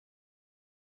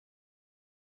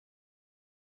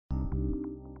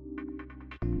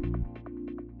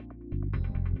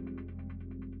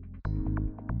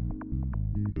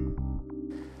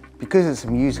Because it's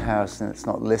a mews house and it's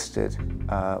not listed,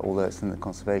 although it's in the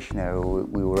conservation area,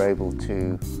 we were able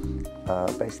to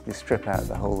basically strip out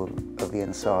the whole of the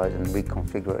inside and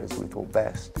reconfigure it as we thought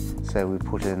best. So we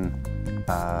put in,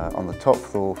 on the top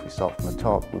floor, if we start from the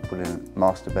top, we put in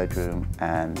master bedroom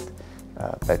and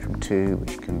bedroom 2,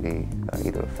 which can be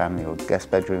either a family or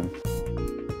guest bedroom.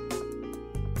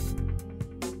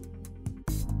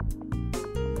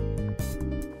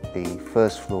 The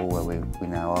first floor where we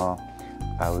now are,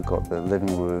 we've got the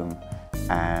living room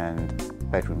and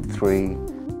bedroom 3.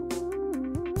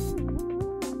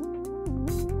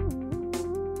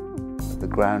 The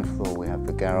ground floor we have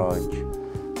the garage,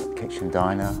 kitchen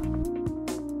diner,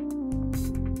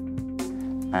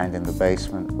 and in the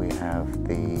basement we have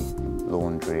the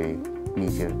laundry,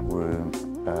 media room,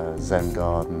 zen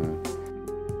garden.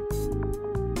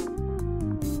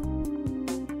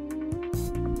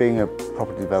 Being a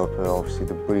property developer, obviously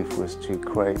the brief was to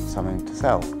create something to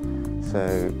sell.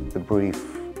 So the brief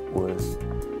was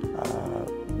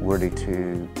really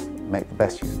to make the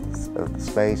best use of the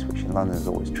space, which in London is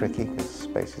always tricky because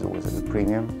space is always at a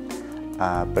premium,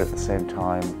 but at the same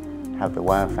time have the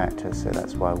wow factor, so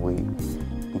that's why we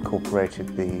incorporated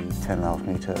the 10.5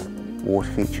 metre water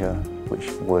feature,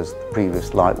 which was the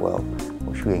previous lightwell,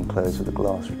 which we enclosed with a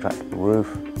glass retractable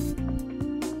roof.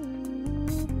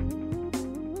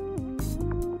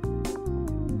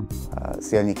 It's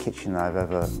the only kitchen I've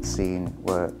ever seen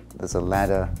where there's a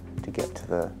ladder to get to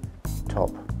the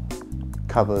top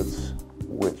cupboards,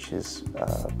 which is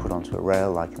put onto a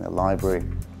rail like in the library,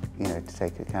 you know, to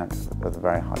take account of the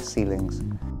very high ceilings.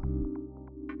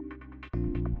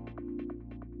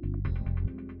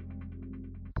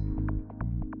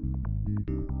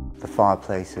 The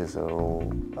fireplaces are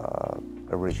all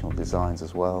original designs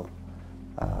as well.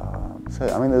 So,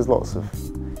 I mean, there's lots of,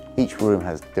 each room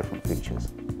has different features.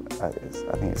 I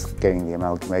think it's getting the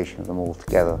amalgamation of them all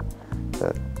together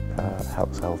that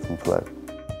helps the whole thing flow.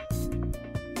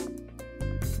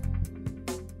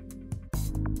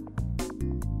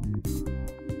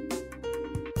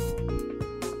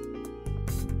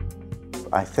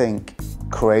 I think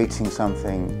creating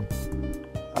something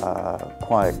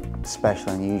quite special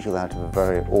and unusual out of a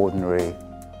very ordinary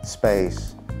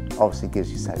space obviously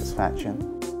gives you satisfaction.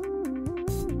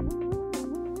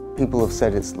 People have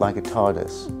said it's like a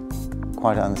TARDIS,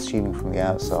 quite unassuming from the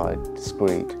outside,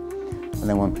 discreet, and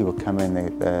then when people come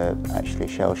in they're actually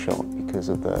shell-shocked because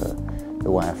of the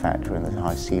wow factor and the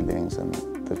high ceilings and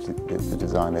the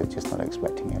design. They're just not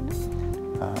expecting it.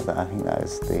 But I think that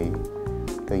is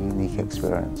the unique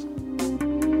experience.